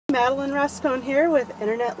Madeline Rascon here with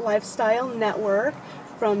Internet Lifestyle Network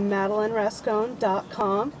from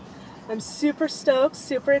MadelineRascon.com. I'm super stoked,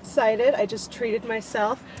 super excited. I just treated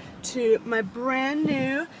myself to my brand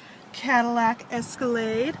new Cadillac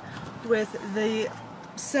Escalade with the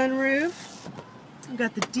sunroof. I've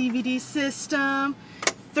got the DVD system,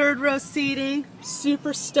 third row seating,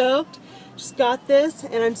 super stoked. Just got this,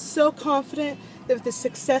 and I'm so confident that with the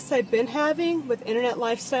success I've been having with Internet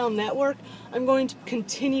Lifestyle Network, I'm going to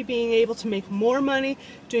continue being able to make more money,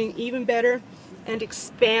 doing even better, and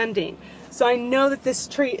expanding. So I know that this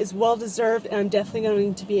treat is well deserved, and I'm definitely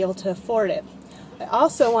going to be able to afford it. I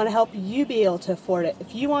also want to help you be able to afford it.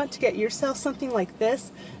 If you want to get yourself something like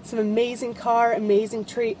this, some amazing car, amazing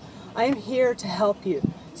treat, I am here to help you.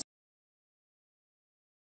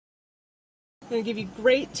 I'm going to give you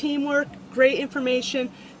great teamwork, great information,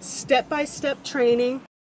 step-by-step training.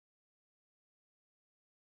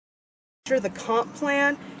 The comp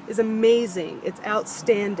plan is amazing. It's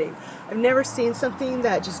outstanding. I've never seen something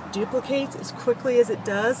that just duplicates as quickly as it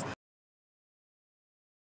does.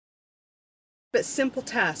 But simple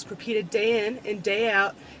task, repeated day in and day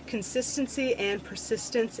out, consistency and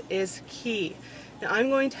persistence is key. Now I'm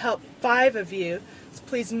going to help 5 of you, so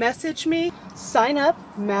please message me, sign up,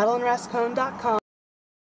 MadelineRascon.com.